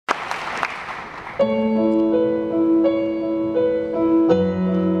When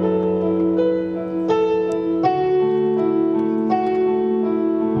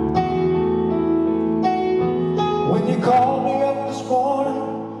you called me up this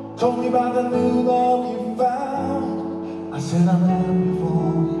morning, told me about the new love you found, I said I'm happy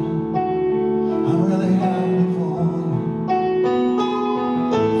for you, I'm really happy for you.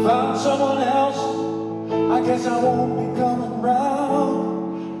 Found someone else, I guess I won't be coming round.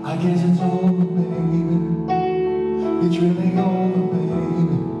 I guess it's over, baby, it's really over,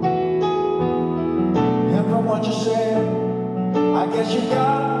 baby. And from what you said, I guess you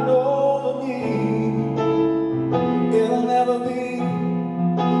got over me. It'll never be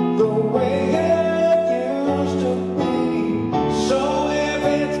the way it used to be. So if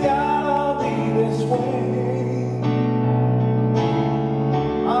it's gotta be this way,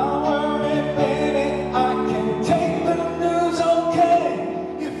 I'm worried, baby, I can take the news okay.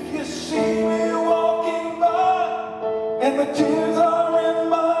 If you see me walking by and the tears are in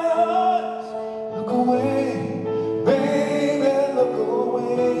my eyes, look away, baby, look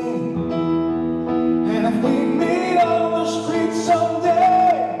away. And if we meet on the street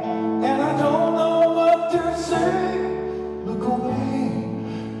someday and I don't know what to say, look away,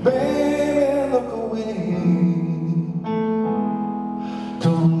 baby, look away.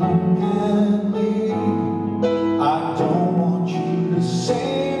 Don't look at me, I don't want you to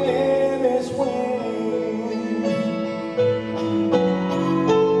see me this way.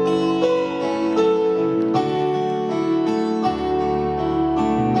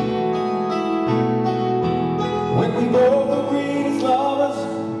 When we both agreed as lovers,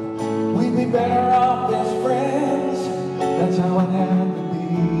 we'd be better off as friends. That's how it had to be.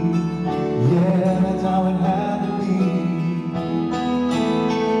 Yeah, that's how it had to be.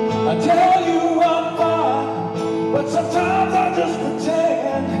 I tell you I'm fine, but sometimes I just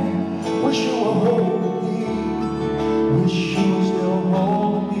pretend. Wish you were holding me, wish you were still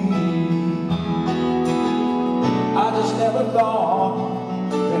holding me. I just never thought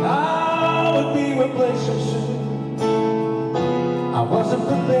that I would be replaced so soon. I wasn't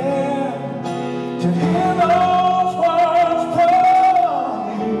prepared to hear those words from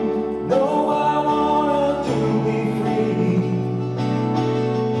you. No, I wanted to be free.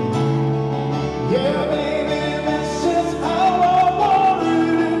 Yeah, baby, this is how I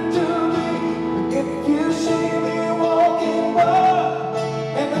wanted it to be. But if you see me walking by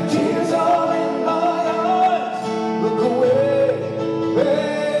and the tears are in my eyes, look away,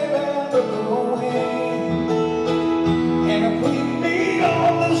 baby, look away. And if we meet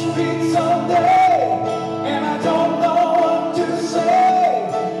on the street someday and I don't know what to say,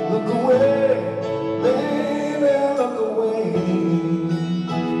 look away, baby, look away.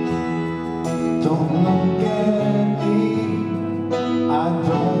 Don't look at me, I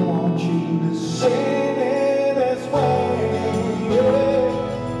don't want you to see me this way.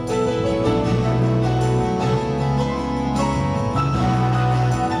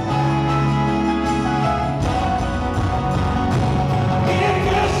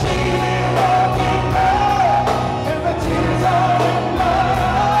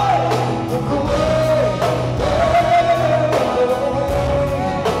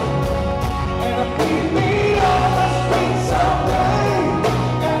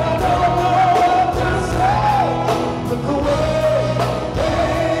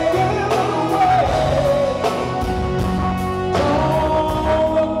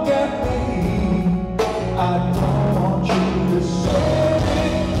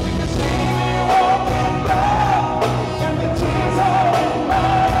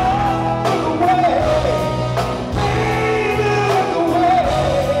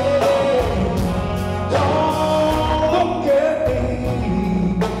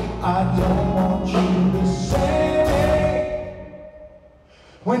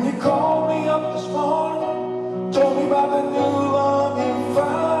 When you called me up this morning, told me about the new love you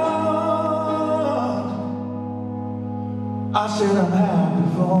found, I said I'm happy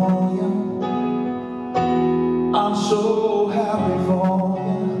for you, I'm so happy.